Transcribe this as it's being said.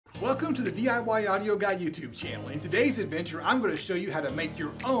Welcome to the DIY Audio Guy YouTube channel. In today's adventure, I'm going to show you how to make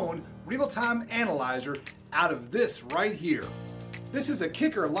your own real-time analyzer out of this right here. This is a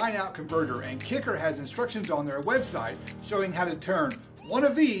Kicker line-out converter, and Kicker has instructions on their website showing how to turn one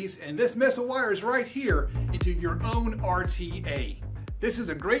of these and this mess of wires right here into your own RTA. This is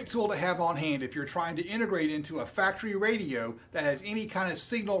a great tool to have on hand if you're trying to integrate into a factory radio that has any kind of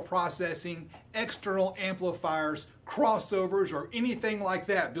signal processing, external amplifiers, crossovers, or anything like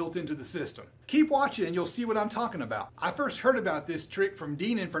that built into the system. Keep watching and you'll see what I'm talking about. I first heard about this trick from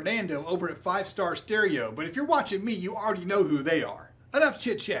Dean and Fernando over at 5 Star Stereo, but if you're watching me, you already know who they are. Enough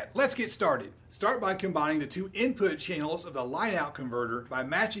chit chat, let's get started. Start by combining the two input channels of the line-out converter by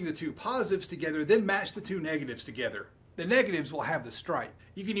matching the two positives together, then match the two negatives together. The negatives will have the stripe.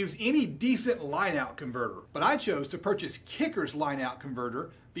 You can use any decent line-out converter, but I chose to purchase Kicker's line-out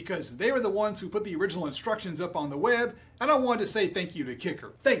converter because they were the ones who put the original instructions up on the web, and I wanted to say thank you to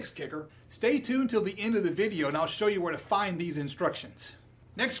Kicker. Thanks, Kicker. Stay tuned till the end of the video and I'll show you where to find these instructions.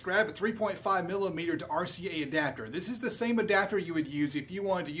 Next, grab a 3.5mm to RCA adapter. This is the same adapter you would use if you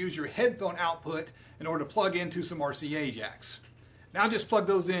wanted to use your headphone output in order to plug into some RCA jacks. Now just plug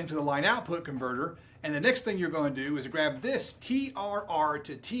those into the line output converter, and the next thing you're going to do is grab this TRR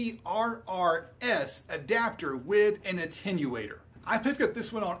to TRRS adapter with an attenuator. I picked up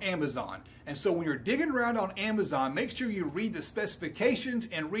this one on Amazon, and so when you're digging around on Amazon, make sure you read the specifications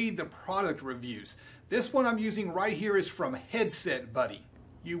and read the product reviews. This one I'm using right here is from Headset Buddy.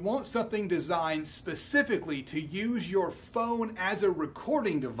 You want something designed specifically to use your phone as a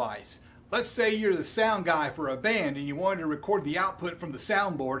recording device. Let's say you're the sound guy for a band and you wanted to record the output from the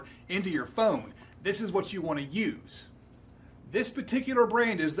soundboard into your phone. This is what you want to use. This particular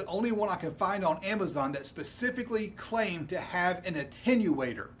brand is the only one I can find on Amazon that specifically claimed to have an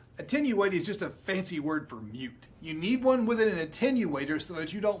attenuator. Attenuate is just a fancy word for mute. You need one with an attenuator so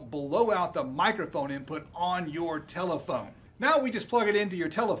that you don't blow out the microphone input on your telephone. Now we just plug it into your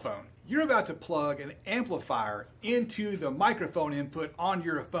telephone. You're about to plug an amplifier into the microphone input on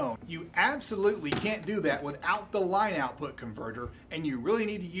your phone. You absolutely can't do that without the line output converter, and you really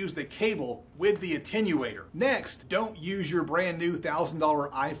need to use the cable with the attenuator. Next, don't use your brand new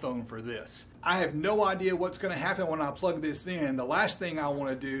 $1,000 iPhone for this. I have no idea what's going to happen when I plug this in. The last thing I want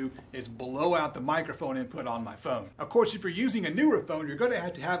to do is blow out the microphone input on my phone. Of course, if you're using a newer phone, you're going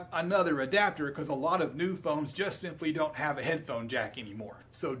to have another adapter because a lot of new phones just simply don't have a headphone jack anymore.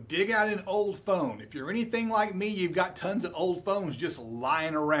 So dig out an old phone. If you're anything like me, you've got tons of old phones just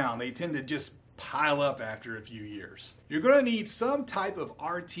lying around. They tend to just pile up after a few years. You're going to need some type of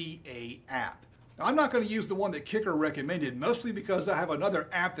RTA app. Now, I'm not going to use the one that Kicker recommended, mostly because I have another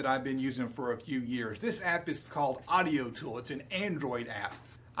app that I've been using for a few years. This app is called Audio Tool. It's an Android app.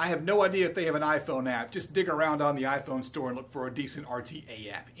 I have no idea if they have an iPhone app. Just dig around on the iPhone store and look for a decent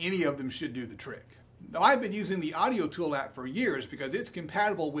RTA app. Any of them should do the trick. Now, I've been using the Audio Tool app for years because it's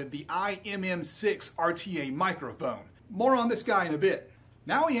compatible with the IMM6 RTA microphone. More on this guy in a bit.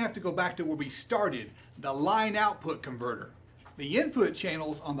 Now we have to go back to where we started, the line output converter. The input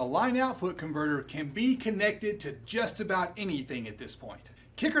channels on the line output converter can be connected to just about anything at this point.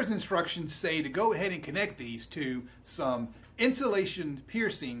 Kicker's instructions say to go ahead and connect these to some insulation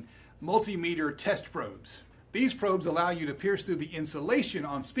piercing multimeter test probes. These probes allow you to pierce through the insulation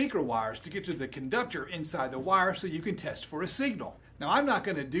on speaker wires to get to the conductor inside the wire so you can test for a signal. Now, I'm not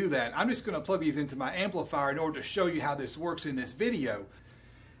going to do that. I'm just going to plug these into my amplifier in order to show you how this works in this video.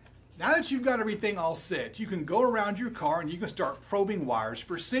 Now that you've got everything all set, you can go around your car and you can start probing wires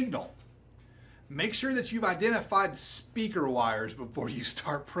for signal. Make sure that you've identified the speaker wires before you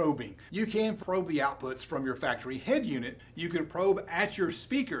start probing. You can probe the outputs from your factory head unit. You can probe at your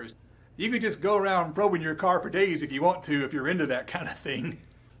speakers. You could just go around probing your car for days if you want to, if you're into that kind of thing.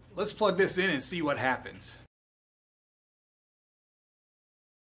 Let's plug this in and see what happens.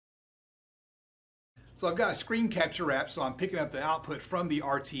 So I've got a screen capture app, so I'm picking up the output from the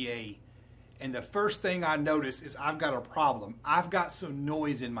RTA. And the first thing I notice is I've got a problem. I've got some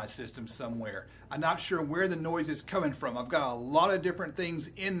noise in my system somewhere. I'm not sure where the noise is coming from. I've got a lot of different things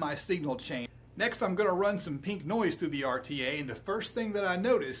in my signal chain. Next, I'm going to run some pink noise through the RTA, and the first thing that I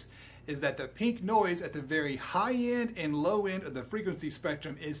notice is that the pink noise at the very high end and low end of the frequency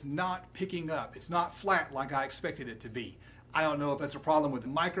spectrum is not picking up. It's not flat like I expected it to be. I don't know if that's a problem with the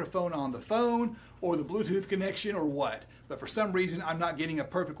microphone on the phone or the Bluetooth connection or what, but for some reason I'm not getting a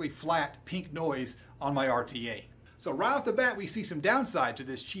perfectly flat pink noise on my RTA. So right off the bat we see some downside to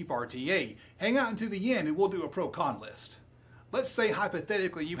this cheap RTA. Hang out until the end and we'll do a pro-con list. Let's say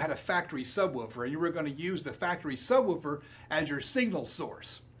hypothetically you had a factory subwoofer and you were going to use the factory subwoofer as your signal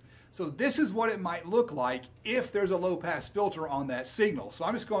source. So this is what it might look like if there's a low pass filter on that signal. So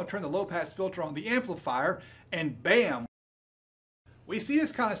I'm just going to turn the low pass filter on the amplifier and bam. We see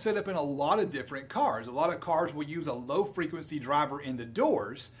this kind of set up in a lot of different cars. A lot of cars will use a low frequency driver in the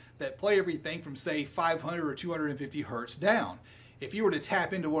doors that play everything from say 500 or 250 hertz down. If you were to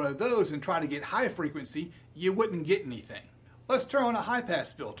tap into one of those and try to get high frequency, you wouldn't get anything. Let's turn on a high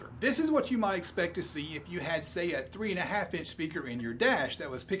pass filter. This is what you might expect to see if you had, say, a 3.5-inch speaker in your dash that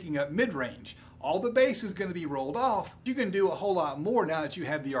was picking up mid-range. All the bass is going to be rolled off. You can do a whole lot more now that you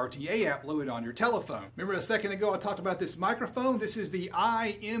have the RTA app loaded on your telephone. Remember a second ago I talked about this microphone? This is the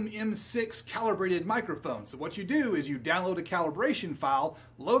IMM6 calibrated microphone. So what you do is you download a calibration file,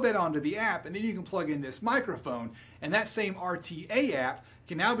 load that onto the app, and then you can plug in this microphone. And that same RTA app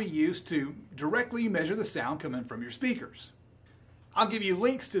can now be used to directly measure the sound coming from your speakers. I'll give you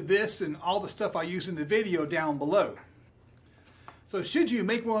links to this and all the stuff I use in the video down below. So should you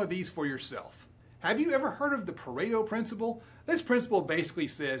make one of these for yourself? Have you ever heard of the Pareto principle? This principle basically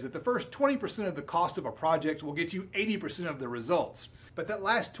says that the first 20% of the cost of a project will get you 80% of the results, but that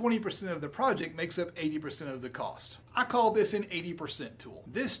last 20% of the project makes up 80% of the cost. I call this an 80% tool.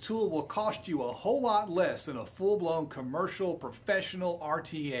 This tool will cost you a whole lot less than a full-blown commercial professional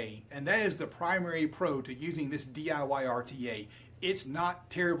RTA, and that is the primary pro to using this DIY RTA. It's not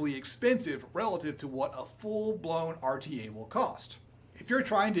terribly expensive relative to what a full-blown RTA will cost. If you're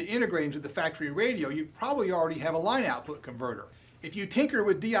trying to integrate into the factory radio, you probably already have a line output converter. If you tinker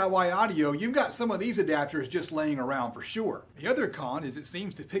with DIY audio, you've got some of these adapters just laying around for sure. The other con is it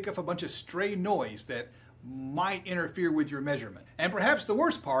seems to pick up a bunch of stray noise that might interfere with your measurement. And perhaps the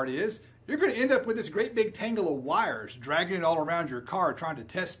worst part is you're going to end up with this great big tangle of wires dragging it all around your car trying to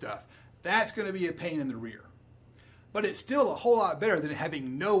test stuff. That's going to be a pain in the rear. But it's still a whole lot better than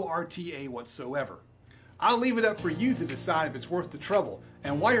having no RTA whatsoever. I'll leave it up for you to decide if it's worth the trouble.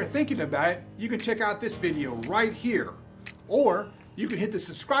 And while you're thinking about it, you can check out this video right here. Or you can hit the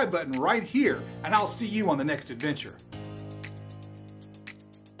subscribe button right here, and I'll see you on the next adventure.